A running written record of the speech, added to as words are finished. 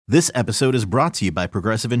This episode is brought to you by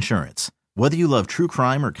Progressive Insurance. Whether you love true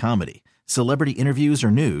crime or comedy, celebrity interviews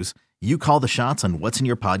or news, you call the shots on what's in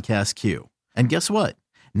your podcast queue. And guess what?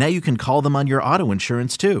 Now you can call them on your auto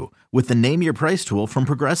insurance too with the Name Your Price tool from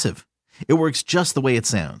Progressive. It works just the way it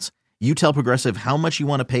sounds. You tell Progressive how much you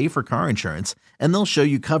want to pay for car insurance, and they'll show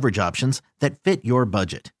you coverage options that fit your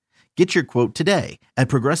budget. Get your quote today at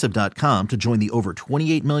Progressive.com to join the over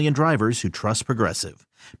 28 million drivers who trust Progressive.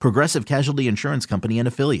 Progressive Casualty Insurance Company and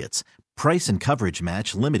Affiliates. Price and coverage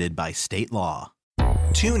match limited by state law.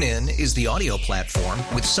 TuneIn is the audio platform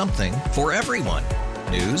with something for everyone.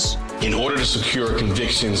 News. In order to secure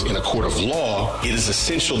convictions in a court of law, it is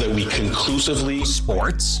essential that we conclusively.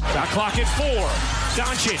 Sports. Shot clock at 4.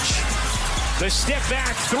 Doncic. The step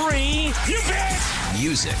back 3. You bet.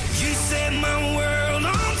 Music. You set my world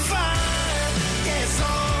on fire. Yes,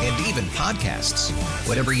 and even podcasts.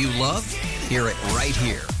 Whatever you love, hear it right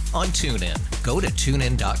here on TuneIn. Go to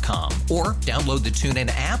TuneIn.com or download the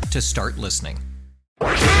TuneIn app to start listening.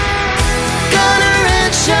 Gunner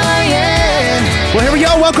and Cheyenne. Well, here we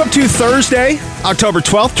go. Welcome to Thursday, October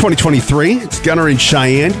 12th, 2023. It's Gunner and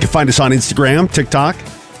Cheyenne. You can find us on Instagram, TikTok,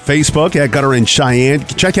 Facebook at Gunner and Cheyenne. You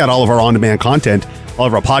can check out all of our on-demand content, all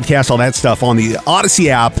of our podcasts, all that stuff on the Odyssey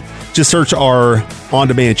app. Just search our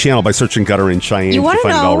on-demand channel by searching Gunner and Cheyenne. You want to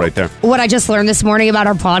find know it all right there. What I just learned this morning about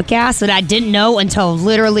our podcast that I didn't know until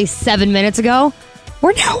literally 7 minutes ago?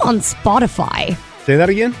 We're now on Spotify. Say that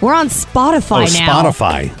again? We're on Spotify now.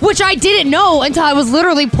 Spotify. Which I didn't know until I was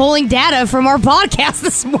literally pulling data from our podcast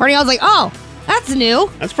this morning. I was like, oh, that's new.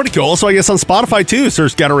 That's pretty cool. So I guess on Spotify, too,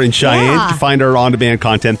 search Gunner and Cheyenne to find our on-demand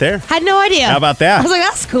content there. Had no idea. How about that? I was like,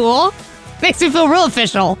 that's cool. Makes me feel real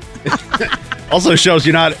official. Also shows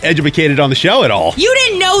you're not educated on the show at all. You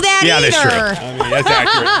didn't know that either. Yeah, that's true. I mean, that's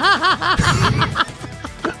accurate.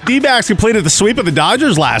 D-backs completed the sweep of the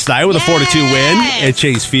Dodgers last night with a 4-2 win at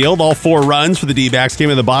Chase Field. All 4 runs for the D-backs came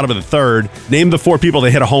in the bottom of the third. Name the 4 people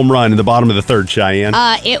that hit a home run in the bottom of the third, Cheyenne.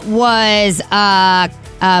 It was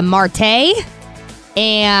Marte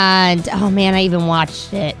and, oh man, I even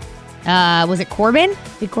watched it. Was it Corbin?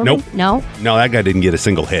 Did Corbin? Nope. No, that guy didn't get a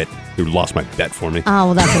single hit. He lost my bet for me. Oh,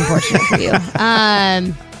 well, that's unfortunate for you.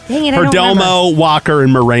 Dang it, Perdomo, Walker,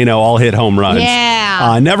 and Moreno all hit home runs.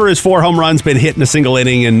 Yeah. Never has 4 home runs been hit in a single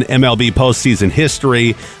inning in MLB postseason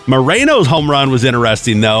history. Moreno's home run was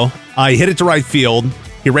interesting, though. He hit it to right field.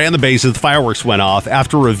 He ran the bases. The fireworks went off.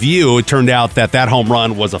 After review, it turned out that home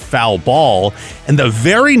run was a foul ball. And the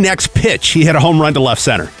very next pitch, he hit a home run to left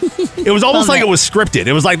center. It was almost like it was scripted.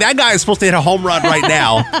 It was like, that guy is supposed to hit a home run right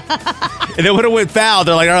now. And then when it went foul,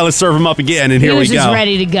 they're like, all right, let's serve him up again. And here we go. He was just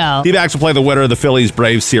ready to go. D-backs will play the winner of the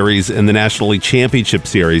Phillies-Braves series in the National League Championship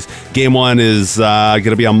Series. Game 1 is going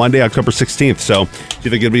to be on Monday, October 16th. So it's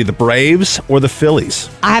either going to be the Braves or the Phillies.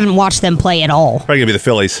 I haven't watched them play at all. Probably going to be the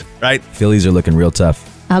Phillies, right? Phillies are looking real tough.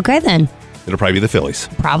 Okay, then. It'll probably be the Phillies.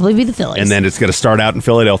 Probably be the Phillies. And then it's going to start out in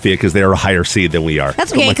Philadelphia because they're a higher seed than we are.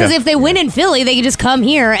 That's okay, because if they win in Philly, they can just come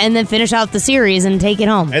here and then finish out the series and take it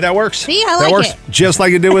home. Hey, that works. See, I like that works it. Just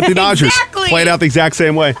like it did with the Dodgers. Exactly. Played out the exact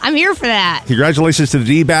same way. I'm here for that. Congratulations to the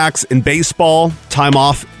D-backs in baseball. Time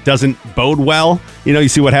off doesn't bode well. You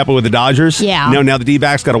see what happened with the Dodgers? Yeah. Now the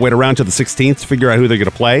D-backs got to wait around till the 16th to figure out who they're going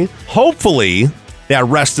to play. Hopefully, that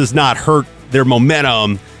rest does not hurt their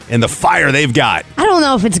momentum and the fire they've got. I don't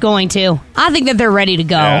know if it's going to. I think that they're ready to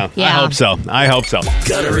go. Yeah. I hope so.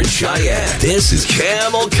 Gunner and Cheyenne. This is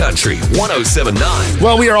Camel Country 107.9.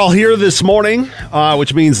 Well, we are all here this morning,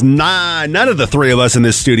 which means none of the 3 of us in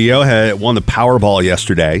this studio had won the Powerball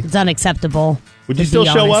yesterday. It's unacceptable. Would you still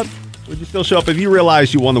show up? Would you still show up if you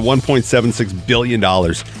realized you won the $1.76 billion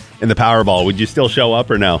in the Powerball? Would you still show up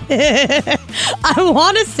or no? I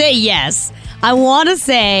want to say yes. I want to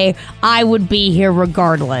say I would be here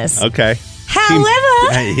regardless. Okay.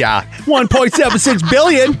 However, yeah, $1.76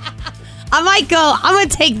 billion. I might go. I'm gonna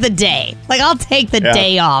take the day. I'll take the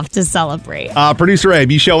day off to celebrate. Producer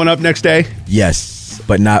Abe, you showing up next day? Yes,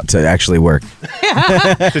 but not to actually work.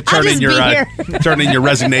 To turn in your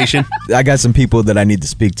resignation. I got some people that I need to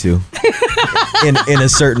speak to in a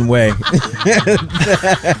certain way.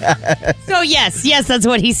 So yes, that's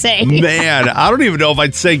what he's saying. Man, I don't even know if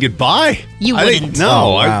I'd say goodbye. You wouldn't.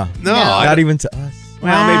 Not even to us.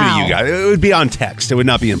 Well, maybe to you guys. It would be on text. It would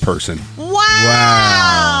not be in person.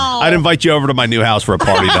 Wow. I'd invite you over to my new house for a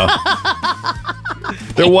party, though.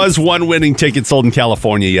 There was one winning ticket sold in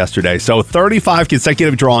California yesterday. So 35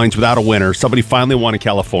 consecutive drawings without a winner. Somebody finally won in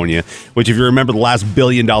California, which if you remember the last $1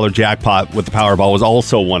 billion jackpot with the Powerball was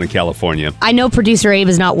also won in California. I know producer Abe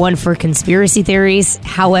is not one for conspiracy theories.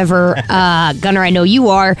 However, Gunnar, I know you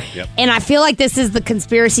are. Yep. And I feel like this is the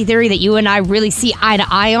conspiracy theory that you and I really see eye to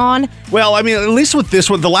eye on. Well, I mean, at least with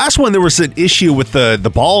this one, the last one, there was an issue with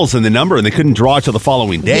the balls and the number, and they couldn't draw it till the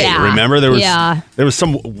following day. Yeah. Remember? There was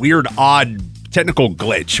some weird, odd technical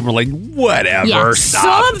glitch. We're like, whatever, Yeah,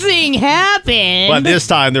 stop. something happened. But this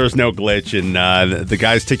time, there was no glitch, and the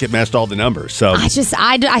guy's ticket matched all the numbers. So I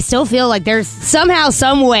still feel like there's somehow,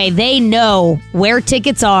 some way they know where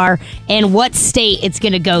tickets are and what state it's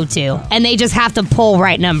going to go to. And they just have to pull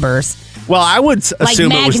right numbers. Well, I would assume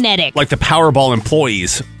magnetic. It was like the Powerball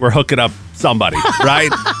employees were hooking up somebody, right?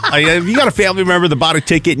 Like, if you got a family member that bought a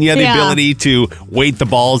ticket and you had the ability to weight the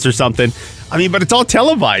balls or something. I mean, but it's all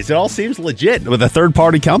televised. It all seems legit with a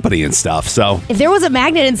third-party company and stuff. So if there was a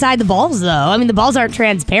magnet inside the balls, though, I mean, the balls aren't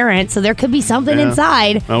transparent, so there could be something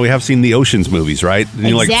inside. Well, we have seen the Ocean's movies, right? And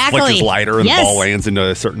you like flick his lighter and the ball lands into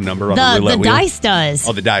a certain number on the roulette wheel. The dice does.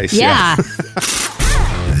 Oh, the dice, yeah.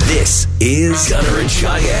 This is Gunnar and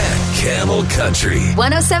Cheyenne, Camel Country.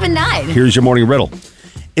 107.9. Here's your morning riddle.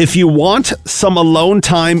 If you want some alone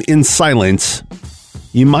time in silence,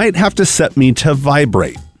 you might have to set me to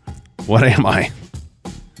vibrate. What am I?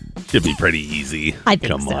 Should be pretty easy. I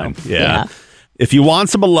think Come so. on. Yeah. If you want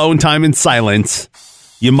some alone time in silence,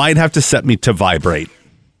 you might have to set me to vibrate.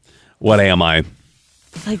 What am I? I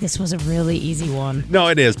feel like this was a really easy one. No,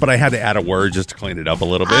 it is, but I had to add a word just to clean it up a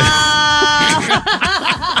little bit.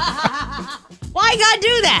 Why you gotta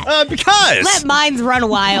do that? Because. Let minds run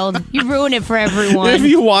wild. You ruin it for everyone. If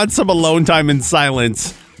you want some alone time in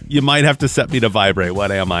silence, you might have to set me to vibrate.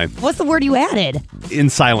 What am I? What's the word you added? In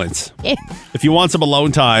silence. If you want some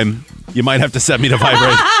alone time, you might have to set me to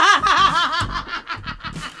vibrate.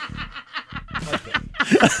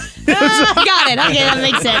 Got it. Okay, that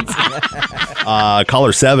makes sense.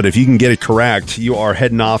 Caller 7, if you can get it correct, you are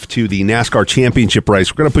heading off to the NASCAR Championship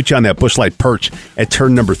race. We're going to put you on that Busch Light perch at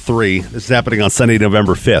turn number 3. This is happening on Sunday,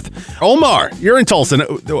 November 5th. Omar, you're in Tulsa.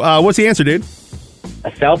 What's the answer, dude?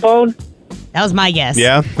 A cell phone? That was my guess.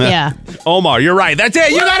 Yeah? Yeah. Omar, you're right. That's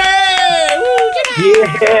it. You got it!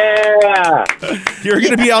 Yeah! You're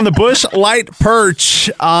going to be on the Busch Light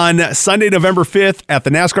perch on Sunday, November 5th at the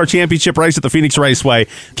NASCAR Championship race at the Phoenix Raceway.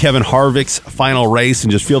 Kevin Harvick's final race,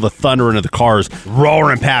 and just feel the thunder into the cars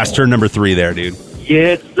roaring past turn number 3 there, dude.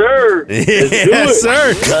 Yes, sir. Yes,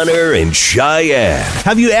 sir. Gunnar and Cheyenne.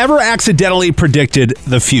 Have you ever accidentally predicted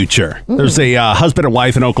the future? There's a husband and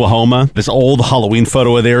wife in Oklahoma. This old Halloween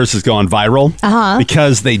photo of theirs has gone viral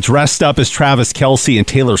because they dressed up as Travis Kelce and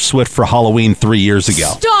Taylor Swift for Halloween 3 years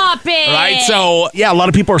ago. Stop it! Right? So, yeah, a lot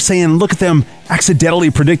of people are saying, look at them accidentally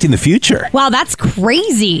predicting the future. Wow, that's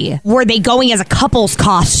crazy. Were they going as a couple's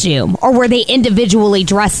costume, or were they individually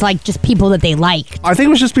dressed like just people that they liked? I think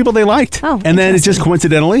it was just people they liked. Oh, and then it just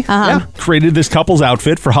coincidentally created this couple's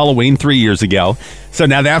outfit for Halloween 3 years ago. So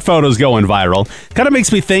now that photo's going viral. Kind of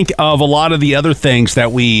makes me think of a lot of the other things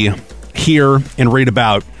that we hear and read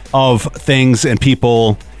about of things and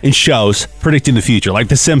people in shows predicting the future, like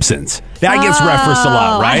The Simpsons. That gets referenced a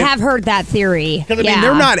lot, right? I have heard that theory. Because, I mean,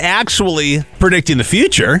 they're not actually predicting the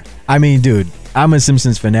future. I mean, dude, I'm a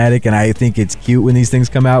Simpsons fanatic, and I think it's cute when these things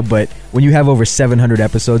come out, but when you have over 700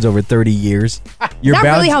 episodes over 30 years, you're Is that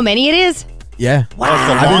bound... really how many it is? Yeah.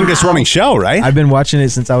 Wow. It's the longest running show, right? I've been watching it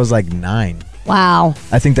since I was like 9. Wow.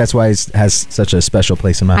 I think that's why it has such a special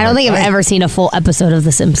place in my heart. I don't think I've ever seen a full episode of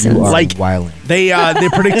The Simpsons. You are like wilding. They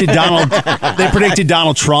predicted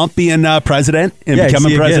Donald Trump being president and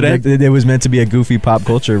becoming president. Again, it was meant to be a goofy pop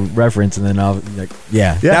culture reference, and then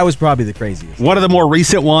that was probably the craziest. One of the more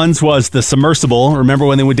recent ones was the submersible. Remember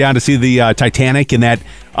when they went down to see the Titanic and that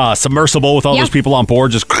submersible with all those people on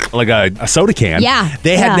board, just like a soda can? Yeah.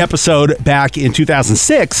 They had an episode back in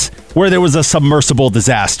 2006 where there was a submersible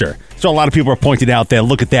disaster. So a lot of people are pointing out that,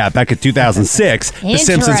 look at that, back in 2006, The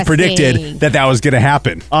Simpsons predicted that was going to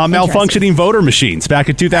happen. Malfunctioning voter machines. Back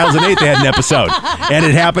in 2008, they had an episode, and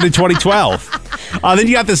it happened in 2012. Then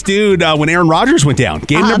you got this dude, when Aaron Rodgers went down,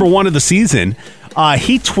 game number 1 of the season,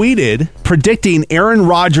 he tweeted predicting Aaron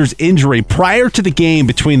Rodgers' injury prior to the game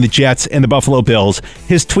between the Jets and the Buffalo Bills.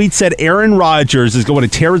 His tweet said Aaron Rodgers is going to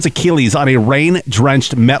tear his Achilles on a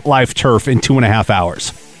rain-drenched MetLife turf in 2.5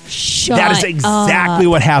 hours. That is exactly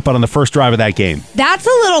what happened on the first drive of that game. That's a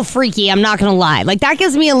little freaky, I'm not going to lie. Like, that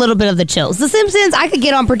gives me a little bit of the chills. The Simpsons, I could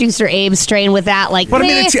get on producer Abe's train with that. Like, but I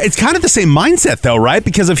mean, it's kind of the same mindset, though, right?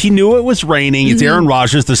 Because if he knew it was raining, it's Aaron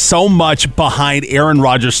Rodgers. There's so much behind Aaron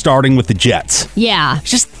Rodgers starting with the Jets. Yeah.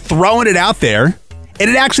 He's just throwing it out there. And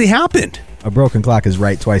it actually happened. A broken clock is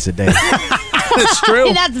right twice a day. That's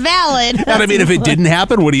true. That's valid. And I mean, if it didn't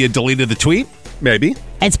happen, would he have deleted the tweet? Maybe.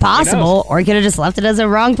 It's possible, or he could have just left it as a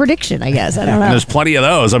wrong prediction, I guess. I don't know. And there's plenty of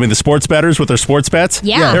those. I mean, the sports bettors with their sports bets.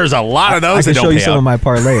 Yeah. There's a lot of those I that can don't show you pay some out. of my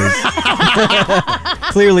parlays.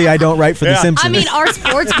 Clearly, I don't write for The Simpsons. I mean, are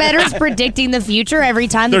sports bettors predicting the future every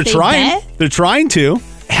time that they bet? They're trying to.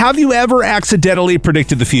 Have you ever accidentally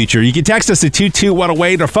predicted the future? You can text us at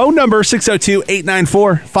 22108. Our phone number,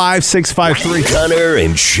 602-894-5653. Gunner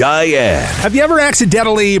and Cheyenne. Have you ever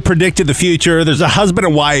accidentally predicted the future? There's a husband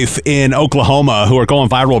and wife in Oklahoma who are going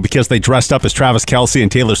viral because they dressed up as Travis Kelce and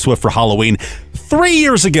Taylor Swift for Halloween 3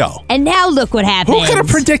 years ago. And now look what happened. Who could have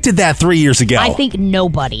predicted that 3 years ago? I think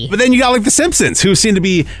nobody. But then you got like The Simpsons, who seem to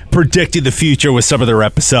be predicting the future with some of their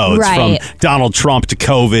episodes, Right. from Donald Trump to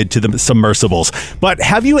COVID to the submersibles. But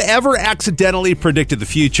have you ever accidentally predicted the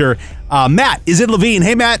future? Matt is in Levine.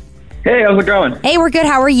 Hey, Matt. Hey, how's it going? Hey, we're good.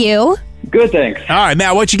 How are you? Good, thanks. All right,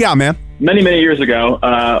 Matt, what you got, man? Many, many years ago,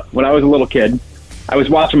 when I was a little kid, I was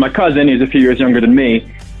watching my cousin. He's a few years younger than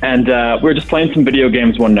me. And we were just playing some video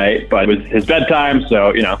games one night, but it was his bedtime,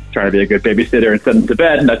 so, trying to be a good babysitter and send him to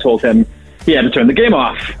bed. And I told him he had to turn the game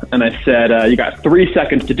off. And I said, you got 3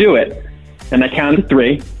 seconds to do it. And I counted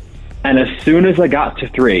 3. And as soon as I got to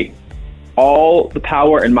 3, all the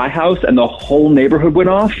power in my house and the whole neighborhood went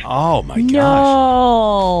off. Oh, my gosh.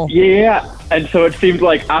 No. Yeah. And so it seemed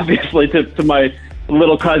like, obviously, to my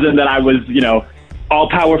little cousin that I was, all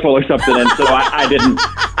powerful or something. And so I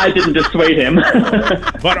didn't dissuade him.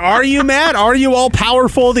 But are you, Matt? Are you all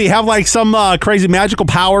powerful? Do you have like some crazy magical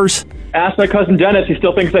powers? Ask my cousin Dennis. He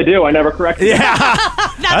still thinks I do. I never corrected him. Yeah.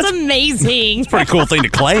 That's amazing. It's a pretty cool thing to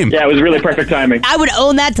claim. Yeah, it was really perfect timing. I would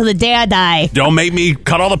own that till the day I die. Don't make me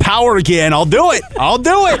cut all the power again. I'll do it.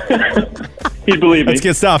 He'd believe me. That's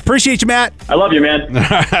good stuff. Appreciate you, Matt. I love you, man.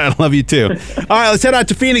 I love you too. All right, let's head out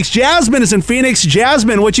to Phoenix. Jasmine is in Phoenix.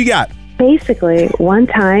 Jasmine, what you got? Basically, one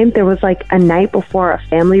time there was like a night before a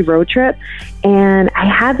family road trip, and I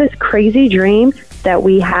had this crazy dream that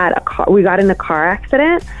we got in a car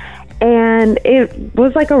accident, and it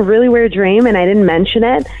was like a really weird dream, and I didn't mention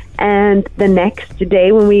it. And the next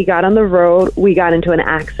day when we got on the road, we got into an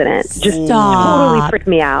accident. Just totally freaked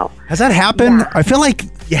me out. Has that happened? Yeah. I feel like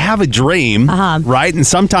you have a dream, right? And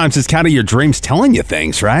sometimes it's kind of your dreams telling you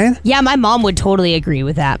things, right? Yeah, my mom would totally agree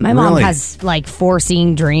with that. My mom has like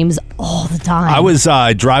foreseeing dreams all the time. I was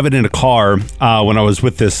driving in a car when I was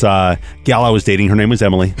with this gal I was dating. Her name was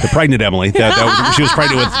Emily, the pregnant Emily. She was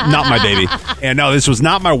pregnant with not my baby. And no, this was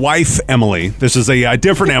not my wife, Emily. This is a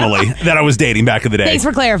different Emily that I was dating back in the day. Thanks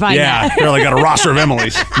for clarifying that. Yeah, apparently got a roster of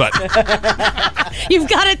Emilys. But you've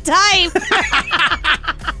got a type.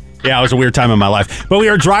 Yeah, it was a weird time in my life. But we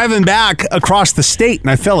were driving back across the state,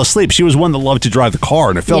 and I fell asleep. She was one that loved to drive the car,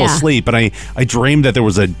 and I fell asleep, and I dreamed that there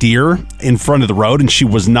was a deer in front of the road, and she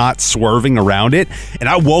was not swerving around it. And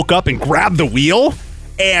I woke up and grabbed the wheel,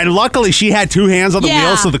 and luckily she had two hands on the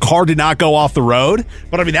wheel, so the car did not go off the road.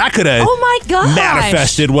 But, I mean, that could have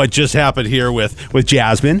manifested what just happened here with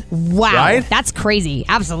Jasmine. Wow. Right? That's crazy.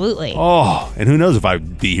 Absolutely. Oh, and who knows if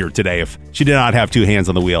I'd be here today if she did not have two hands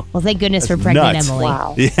on the wheel. Well, thank goodness for pregnant nuts. Emily.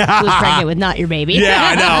 Wow. Yeah. Who was pregnant with not your baby. Yeah,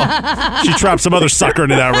 I know. She trapped some other sucker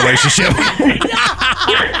into that relationship.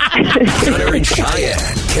 Gunner and Cheyenne,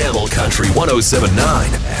 Camel Country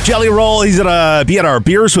 107.9. Jelly Roll, he's going to be at our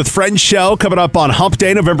Beers with Friends show coming up on Hump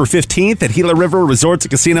Day, November 15th at Gila River Resorts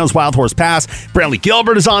and Casinos, Wild Horse Pass. Brantley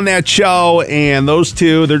Gilbert is on that show, and those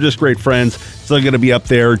two, they're just great friends. So they're going to be up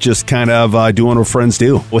there just kind of doing what friends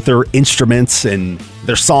do with their instruments and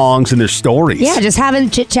their songs and their stories. Yeah, just having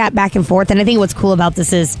chit-chat back and forth. And I think what's cool about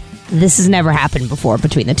this is this has never happened before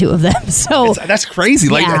between the two of them. So that's crazy.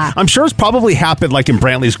 Like I'm sure it's probably happened like in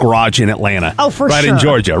Brantley's garage in Atlanta. Oh, for right sure. in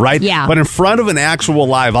Georgia, right? Yeah. But in front of an actual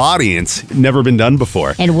live audience, never been done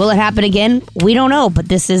before. And will it happen again? We don't know, but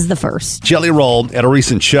this is the first. Jelly Roll, at a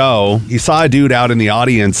recent show, he saw a dude out in the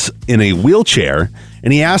audience in a wheelchair,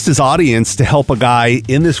 and he asked his audience to help a guy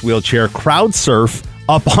in this wheelchair crowd surf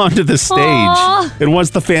up onto the stage. Aww. And once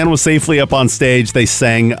the fan was safely up on stage, they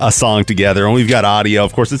sang a song together. And we've got audio.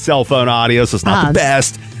 Of course, it's cell phone audio, so it's not the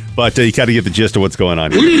best, but you kind of get the gist of what's going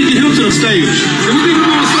on here. We need to get him to the stage. Can we get him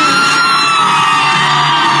on the stage?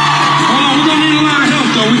 Hold on, we're going to need a lot of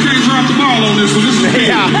help, though. We can't drop the ball on this one. This is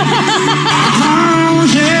big.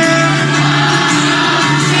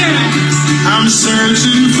 I'm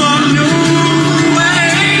searching for new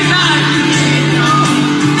ways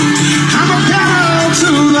I'm a pedal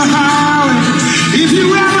to the highway. If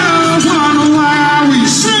you ever wonder why we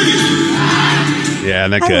sing it. Yeah,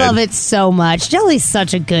 and that I good. love it so much. Jelly's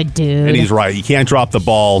such a good dude. And he's right. You can't drop the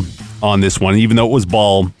ball on this one. Even though it was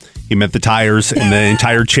ball, He meant the tires and the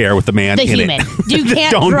entire chair with the man The in human. it. You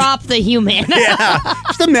can't drop the human. Yeah.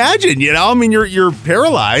 Just imagine, I mean, you're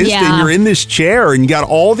paralyzed and you're in this chair and you got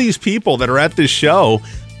all these people that are at this show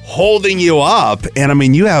holding you up. And I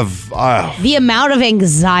mean, you have the amount of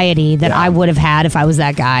anxiety that I would have had if I was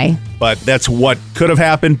that guy. But that's what could have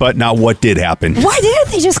happened, but not what did happen. Why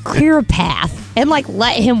didn't they just clear a path and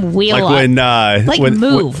let him wheel up? When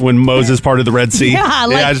move. When Moses parted the Red Sea.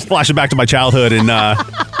 Yeah, just flashing back to my childhood in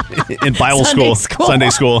Bible Sunday school. Sunday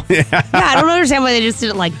school. Yeah, I don't understand why they just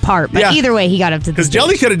didn't part. But either way, he got up to the because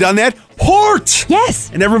Jelly could have done that. Port!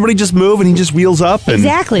 Yes. And everybody just move and he just wheels up. And,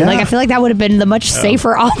 exactly. I feel like that would have been the much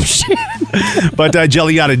safer option. But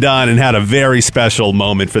Jelly got it done and had a very special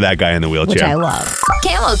moment for that guy in the wheelchair. Which I love.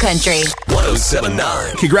 Camel Country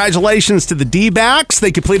 107.9. Congratulations to the D-backs.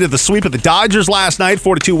 They completed the sweep of the Dodgers last night.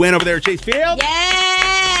 4-2 win over there at Chase Field.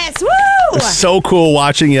 Yes! Woo! It was so cool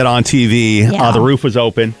watching it on TV. Yeah. The roof was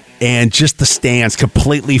open and just the stands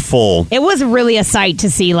completely full. It was really a sight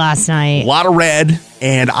to see last night. A lot of red.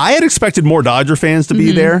 And I had expected more Dodger fans to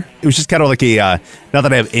be there. It was just kind of like not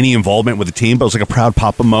that I have any involvement with the team, but it was like a proud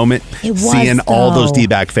papa moment. It was, seeing all those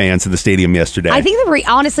D-back fans in the stadium yesterday. I think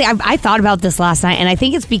honestly, I thought about this last night, and I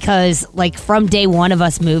think it's because from day one of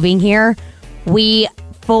us moving here, we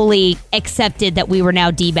fully accepted that we were now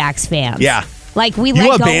D-backs fans. Yeah.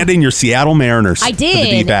 You abandoned your Seattle Mariners. I did, for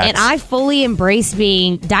the D-backs. and I fully embrace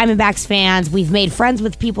being Diamondbacks fans. We've made friends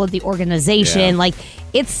with people at the organization. Yeah.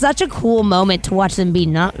 It's such a cool moment to watch them be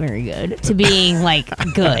not very good to being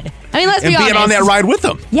good. I mean, let's be honest. And being on that ride with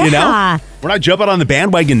them. Yeah. We're not jumping on the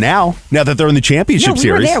bandwagon now that they're in the championship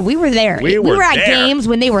series. We were there. We were at games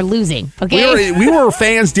when they were losing. Okay. We were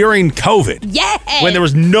fans during COVID. Yes. When there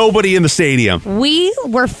was nobody in the stadium. We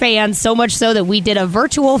were fans so much so that we did a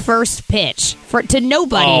virtual first pitch to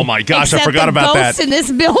nobody. Oh my gosh, I forgot about that. In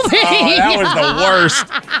this building. Oh, that was the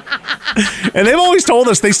worst. And they've always told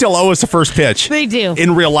us they still owe us a first pitch. They do.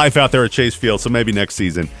 In real life out there at Chase Field, so maybe next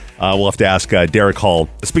season we'll have to ask Derek Hall.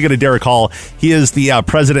 Speaking of Derek Hall, he is the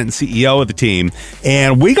president and CEO of the team,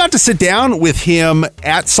 and we got to sit down with him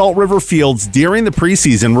at Salt River Fields during the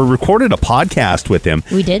preseason. We recorded a podcast with him.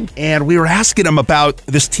 We did. And we were asking him about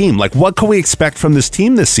this team, what can we expect from this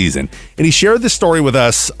team this season? And he shared this story with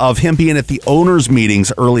us of him being at the owners'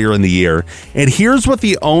 meetings earlier in the year. And here's what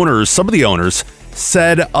some of the owners,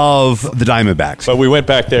 said of the Diamondbacks. But we went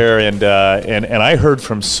back there, and I heard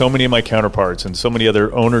from so many of my counterparts and so many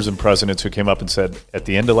other owners and presidents who came up and said, at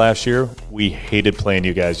the end of last year, we hated playing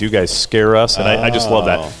you guys. You guys scare us, and I just love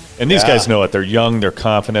that. And these guys know it. They're young, they're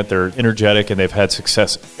confident, they're energetic, and they've had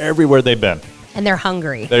success everywhere they've been. And they're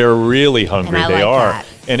hungry. They are really hungry. And I they like are. that.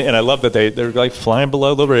 And I love that they're flying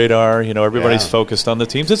below the radar. Everybody's focused on the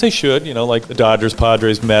teams, as they should, like the Dodgers,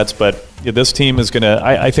 Padres, Mets. But this team is going to,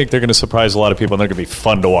 I think they're going to surprise a lot of people, and they're going to be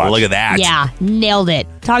fun to watch. Look at that. Yeah, nailed it.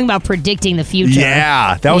 Talking about predicting the future.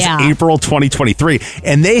 Yeah, that was April 2023.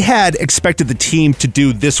 And they had expected the team to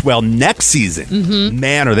do this well next season. Mm-hmm.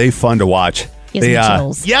 Man, are they fun to watch.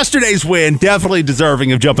 Yesterday's win, definitely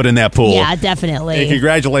deserving of jumping in that pool. Yeah, definitely. And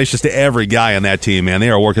congratulations to every guy on that team, man. They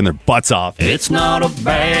are working their butts off. It's not a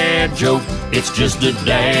bad joke. It's just a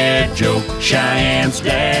dad joke. Cheyenne's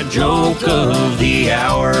dad joke of the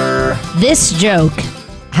hour. This joke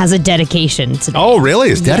has a dedication today. Oh, really?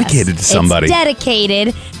 It's dedicated to somebody. It's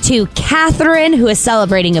dedicated to Catherine, who is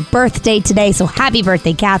celebrating a birthday today. So happy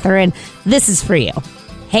birthday, Catherine. This is for you.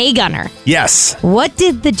 Hey, Gunner. Yes. What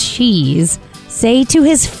did the cheese say to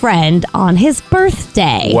his friend on his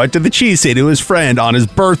birthday? What did the cheese say to his friend on his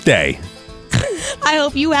birthday? I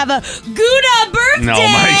hope you have a Gouda birthday. Oh,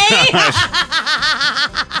 my gosh.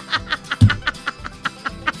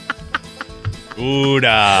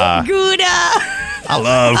 Gouda. Gouda. I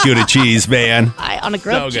love Gouda cheese, man. On a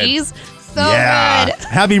grilled cheese. So good. good.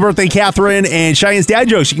 Happy birthday, Catherine. And Cheyenne's Dad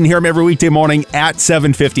Jokes. You can hear them every weekday morning at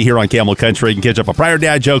 7:50 here on Camel Country. You can catch up on prior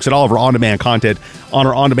dad jokes and all of our on-demand content on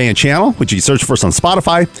our on-demand channel, which you can search for us on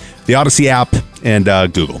Spotify, the Odyssey app, and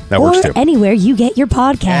Google. That works too. Anywhere you get your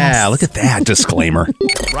podcast. Yeah, look at that disclaimer.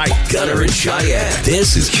 Right. Gunner and Cheyenne.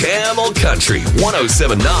 This is Camel Country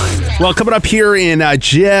 107.9. Well, coming up here in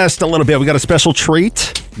just a little bit, we got a special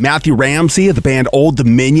treat. Matthew Ramsey of the band Old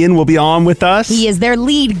Dominion will be on with us. He is their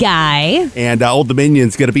lead guy. And Old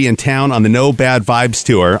Dominion's going to be in town on the No Bad Vibes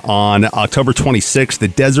Tour on October 26th, the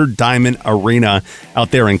Desert Diamond Arena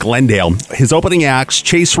out there in Glendale. His opening acts,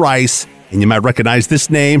 Chase Rice, and you might recognize this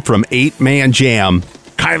name from 8 Man Jam,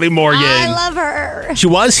 Kyle Kylie Morgan. I love her. She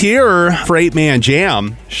was here for 8-Man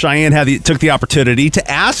Jam. Cheyenne took the opportunity to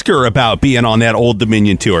ask her about being on that Old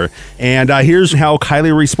Dominion tour. And here's how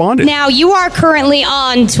Kylie responded. Now, you are currently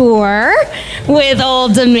on tour with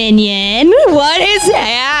Old Dominion. What is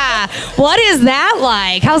that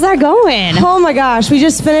like? How's that going? Oh my gosh, we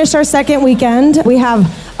just finished our second weekend. We have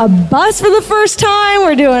a bus for the first time.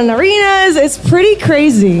 We're doing arenas. It's pretty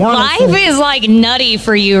crazy, honestly. Life is like nutty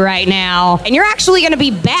for you right now. And you're actually going to be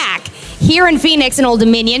back here in Phoenix in Old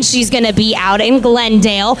Dominion. She's going to be out in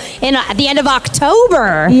Glendale at the end of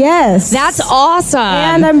October. Yes. That's awesome.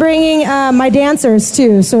 And I'm bringing my dancers,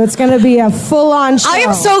 too, so it's going to be a full-on show. I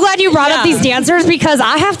am so glad you brought up these dancers because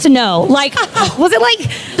I have to know. Like, was it like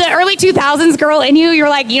the early 2000s girl in you? You're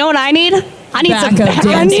like, you know what I need? I need some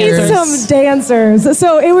dancers. I need some dancers.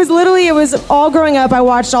 So it was all growing up. I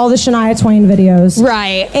watched all the Shania Twain videos.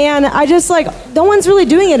 Right. And I just no one's really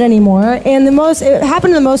doing it anymore. And it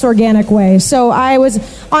happened in the most organic way. So I was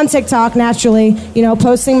on TikTok naturally,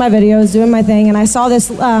 posting my videos, doing my thing. And I saw this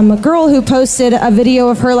girl who posted a video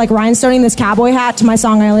of her rhinestoning this cowboy hat to my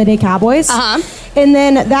song I LA Day Cowboys. Uh-huh. And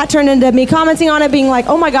then that turned into me commenting on it, being like,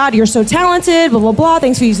 oh my God, you're so talented, blah, blah, blah.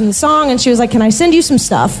 Thanks for using the song. And she was like, can I send you some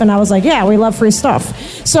stuff? And I was like, yeah, we love free stuff.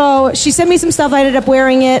 So she sent me some stuff. I ended up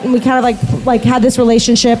wearing it, and we kind of like had this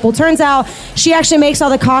relationship. Well, turns out she actually makes all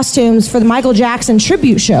the costumes for the Michael Jackson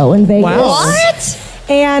tribute show in Vegas. Wow. What?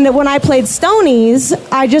 And when I played Stonies,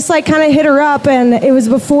 I just kind of hit her up, and it was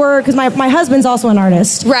before, because my husband's also an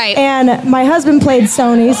artist. Right. And my husband played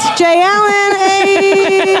Stonies. Jay Allen,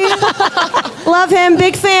 hey! Love him,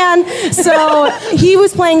 big fan. So he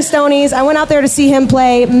was playing Stonies. I went out there to see him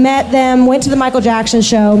play, met them, went to the Michael Jackson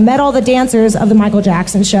show, met all the dancers of the Michael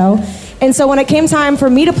Jackson show. And so when it came time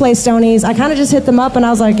for me to play Stonies, I kind of just hit them up and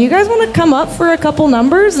I was like, you guys want to come up for a couple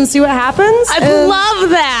numbers and see what happens? I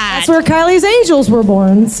love that. That's where Kylie's Angels were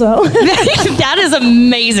born, so. That is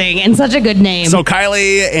amazing and such a good name. So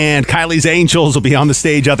Kylie and Kylie's Angels will be on the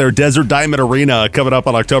stage out there at Desert Diamond Arena coming up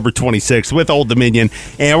on October 26th with Old Dominion.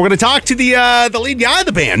 And we're going to talk to the lead guy of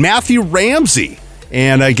the band, Matthew Ramsey,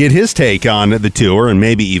 and get his take on the tour and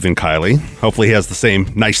maybe even Kylie. Hopefully he has the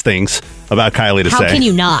same nice things about Kylie to say. How can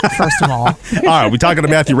you not, first of all? All right, we're talking to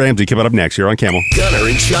Matthew Ramsey coming up next here on Camel. Gunner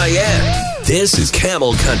and Cheyenne. This is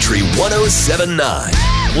Camel Country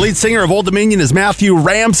 107.9. Lead singer of Old Dominion is Matthew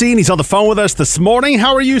Ramsey, and he's on the phone with us this morning.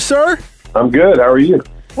 How are you, sir? I'm good. How are you?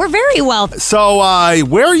 We're very well. So,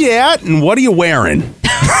 where are you at, and what are you wearing?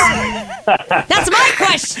 That's my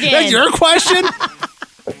question. That's your question?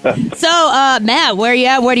 So, Matt, where are you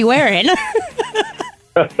at? What are you wearing?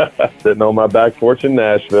 Sitting on my back porch in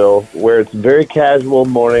Nashville, where it's very casual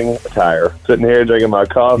morning attire. Sitting here drinking my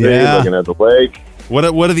coffee, looking at the lake. What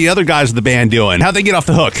are the other guys of the band doing? How'd they get off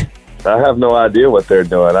the hook? I have no idea what they're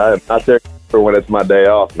doing. I'm not there for when it's my day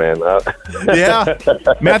off, man. Yeah.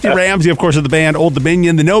 Matthew Ramsey, of course, of the band Old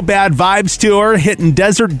Dominion, the No Bad Vibes Tour, hitting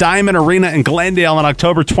Desert Diamond Arena in Glendale on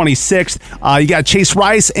October 26th. You got Chase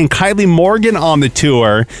Rice and Kylie Morgan on the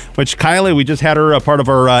tour, which Kylie, we just had her a part of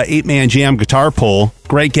our 8-Man Jam guitar pull.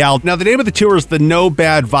 Great gal. Now, the name of the tour is the No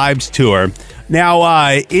Bad Vibes Tour. Now,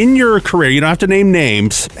 in your career, you don't have to name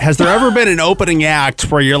names. Has there ever been an opening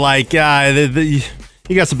act where you're like,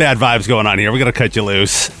 you got some bad vibes going on here. We got to cut you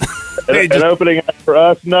loose. An opening act for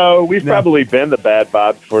us? No, we've probably been the bad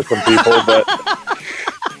vibes for some people, but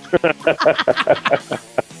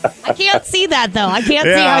I can't see that, though. I can't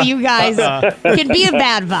see how you guys can be a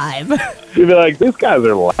bad vibe. You'd be like, these guys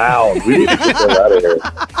are loud. We need to get them out of here.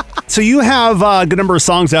 So you have a good number of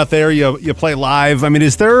songs out there. You play live. I mean,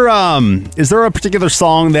 is there a particular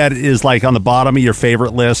song that is like on the bottom of your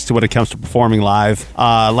favorite list when it comes to performing live?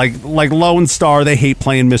 Like Lone Star, they hate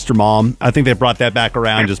playing Mr. Mom. I think they brought that back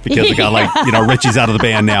around just because it got Richie's out of the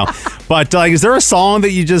band now. But is there a song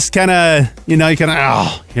that you just kind of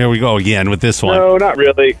here we go again with this one? No, not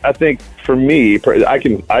really. I think for me, I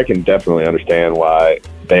can definitely understand why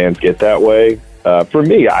bands get that way. For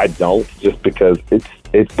me, I don't, just because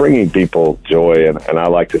it's bringing people joy, and I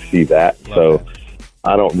like to see that. So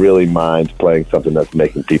I don't really mind playing something that's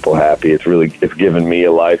making people happy. It's given me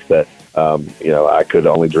a life that I could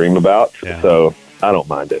only dream about. Yeah. So I don't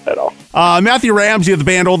mind it at all. Matthew Ramsey of the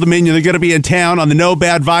band Old Dominion, they're going to be in town on the No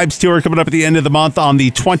Bad Vibes Tour coming up at the end of the month on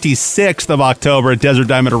the 26th of October at Desert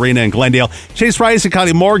Diamond Arena in Glendale. Chase Rice and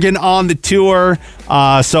Kylie Morgan on the tour.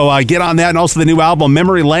 So get on that. And also the new album,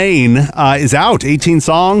 Memory Lane, is out. 18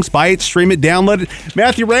 songs. Buy it, stream it, download it.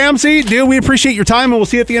 Matthew Ramsey, dude, we appreciate your time, and we'll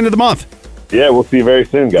see you at the end of the month. Yeah, we'll see you very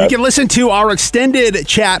soon, guys. You can listen to our extended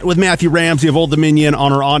chat with Matthew Ramsey of Old Dominion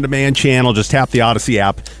on our On-Demand channel. Just tap the Odyssey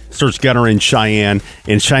app search Gunner in Cheyenne,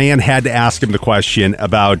 and Cheyenne had to ask him the question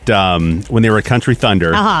about when they were at Country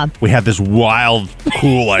Thunder. We had this wild,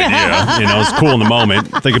 cool idea. You know, it's cool in the moment.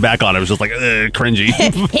 Thinking back on it, it was just like cringy.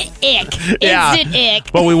 Ick. Yeah. Instant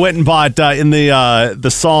ick. But we went and bought in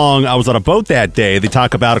the song "I Was on a Boat That Day." They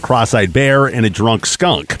talk about a cross-eyed bear and a drunk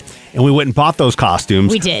skunk. And we went and bought those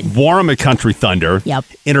costumes. We did. Wore them at Country Thunder. Yep.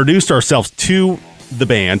 Introduced ourselves to the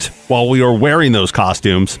band while we were wearing those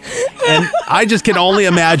costumes. And I just can only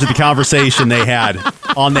imagine the conversation they had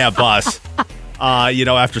on that bus,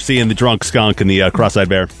 after seeing the drunk skunk and the cross-eyed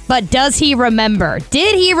bear. But does he remember?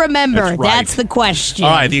 Did he remember? That's right. That's the question.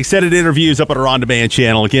 All right, the extended interviews up at our on-demand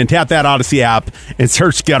channel. Again, tap that Odyssey app and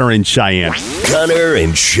search Gunner in Cheyenne. Gunner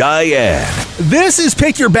in Cheyenne. This is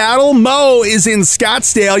Pick Your Battle. Mo is in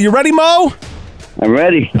Scottsdale. You ready, Mo? I'm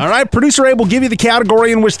ready. All right, Producer Abe will give you the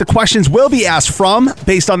category in which the questions will be asked from.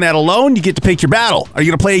 Based on that alone, you get to pick your battle. Are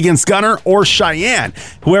you going to play against Gunner or Cheyenne?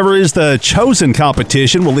 Whoever is the chosen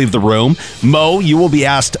competition will leave the room. Mo, you will be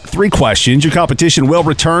asked 3 questions. Your competition will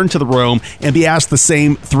return to the room and be asked the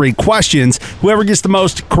same 3 questions. Whoever gets the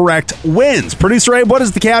most correct wins. Producer Abe, what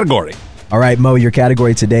is the category? All right, Mo, your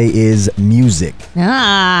category today is music. Who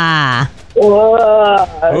do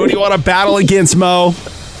you want to battle against, Mo?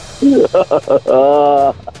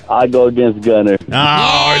 I go against Gunner.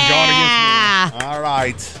 Oh, he's going against me. All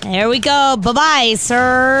right. There we go. Bye-bye,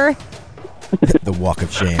 sir. The walk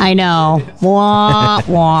of shame. I know. Womp,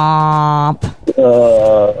 womp.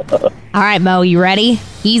 All right, Mo, you ready?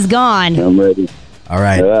 He's gone. I'm ready. All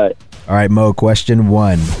right, Mo, question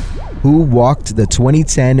 1. Who walked the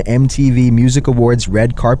 2010 MTV Music Awards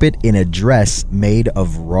red carpet in a dress made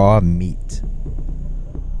of raw meat?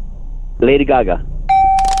 Lady Gaga.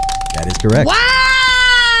 That is correct.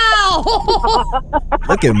 Wow!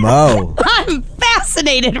 Look at Mo. I'm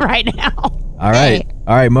fascinated right now. All right.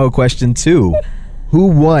 All right, Mo, question 2. Who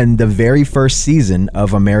won the very first season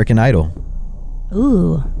of American Idol?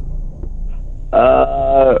 Ooh.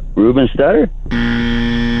 Ruben Studdard?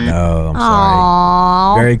 No, I'm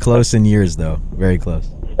sorry. Very close in years, though. Very close.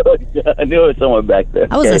 I knew it was someone back there.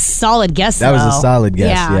 That was a solid guess, That was a solid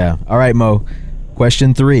guess, yeah. All right, Mo.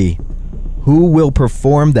 Question 3. Who will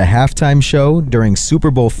perform the halftime show during Super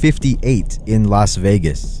Bowl 58 in Las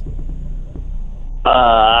Vegas?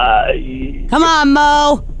 Come on,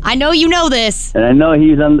 Mo. I know you know this. And I know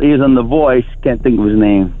he's on The Voice. Can't think of his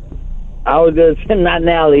name. I was going to say not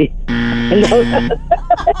Nally.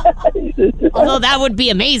 Although that would be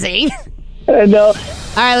amazing. I know. All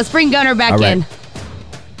right, let's bring Gunner back in.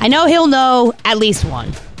 I know he'll know at least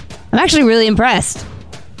one. I'm actually really impressed.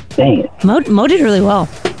 Dang it. Mo did really well.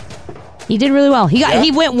 He did really well.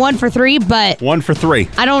 He went 1 for 3, but 1 for 3.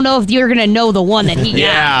 I don't know if you're gonna know the one that he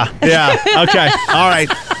got. Yeah. Okay. All right.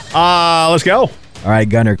 Let's go. All right,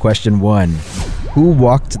 Gunner. Question 1. Who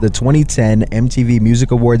walked the 2010 MTV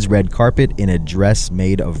Music Awards red carpet in a dress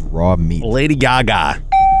made of raw meat? Lady Gaga.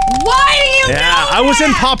 Why do you know I was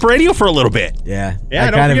in pop radio for a little bit. Yeah.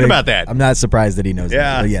 Don't forget about that. I'm not surprised that he knows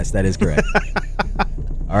that. But yes, that is correct.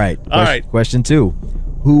 All right. Question 2.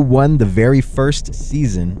 Who won the very first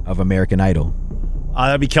season of American Idol?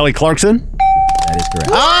 That'd be Kelly Clarkson. That is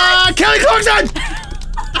correct. Kelly Clarkson!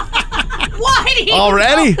 Why do you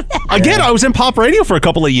Already? know that? Again, I was in pop radio for a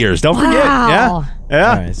couple of years. Don't forget. Yeah. All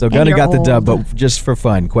right. So Gunner got the dub, but just for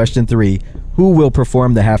fun. Question 3. Who will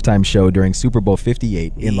perform the halftime show during Super Bowl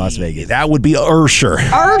 58 in Las Vegas? That would be Usher.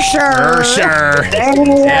 Usher.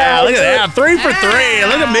 Yeah, look at that. 3 for 3.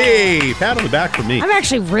 Look at me. Pat on the back for me. I'm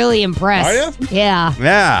actually really impressed. Are you? Yeah.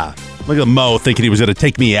 Yeah. Look at Mo thinking he was going to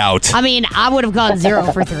take me out. I mean, I would have gone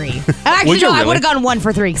 0 for 3. Actually, no, I would have gone 1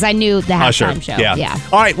 for 3 because I knew the halftime show. Yeah.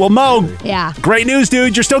 All right. Well, Mo. Yeah. Great news,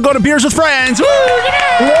 dude. You're still going to Beers with Friends. Woo!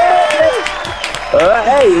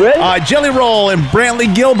 Hey, ready? Jelly Roll and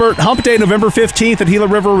Brantley Gilbert. Hump Day, November 15th at Gila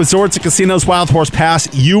River Resorts and Casinos Wild Horse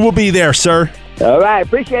Pass. You will be there, sir. All right.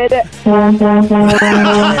 Appreciate it.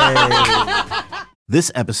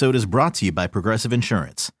 This episode is brought to you by Progressive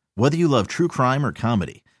Insurance. Whether you love true crime or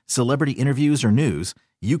comedy, celebrity interviews or news,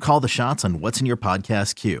 you call the shots on what's in your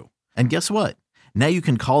podcast queue. And guess what? Now you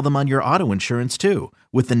can call them on your auto insurance too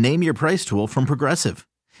with the Name Your Price tool from Progressive.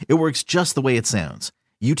 It works just the way it sounds.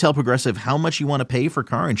 You tell Progressive how much you want to pay for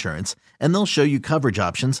car insurance, and they'll show you coverage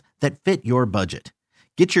options that fit your budget.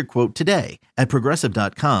 Get your quote today at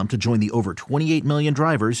Progressive.com to join the over 28 million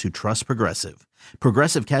drivers who trust Progressive.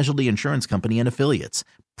 Progressive Casualty Insurance Company and Affiliates.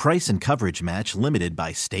 Price and coverage match limited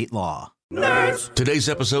by state law. Nerds. Today's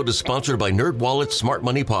episode is sponsored by NerdWallet's Smart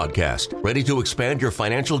Money Podcast. Ready to expand your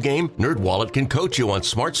financial game? NerdWallet can coach you on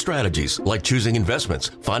smart strategies like choosing investments,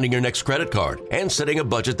 finding your next credit card, and setting a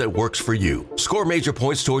budget that works for you. Score major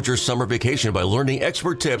points towards your summer vacation by learning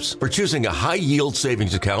expert tips for choosing a high-yield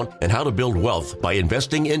savings account and how to build wealth by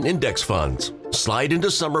investing in index funds. Slide into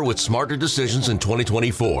summer with smarter decisions in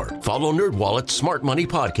 2024. Follow NerdWallet's Smart Money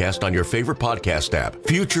Podcast on your favorite podcast app.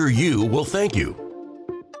 Future you will thank you.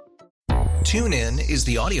 TuneIn is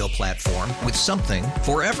the audio platform with something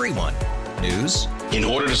for everyone. News. In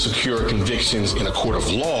order to secure convictions in a court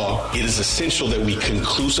of law, it is essential that we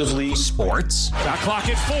conclusively. Sports. Shot clock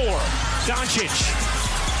at 4.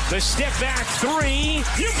 Doncic. The step back 3.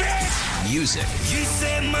 You bet. Music. You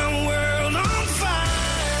set my world on fire.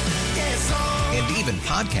 Yes, and even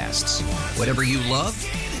podcasts. Whatever you love,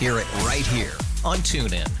 hear it right here on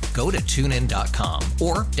TuneIn. Go to TuneIn.com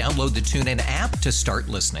or download the TuneIn app to start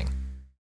listening.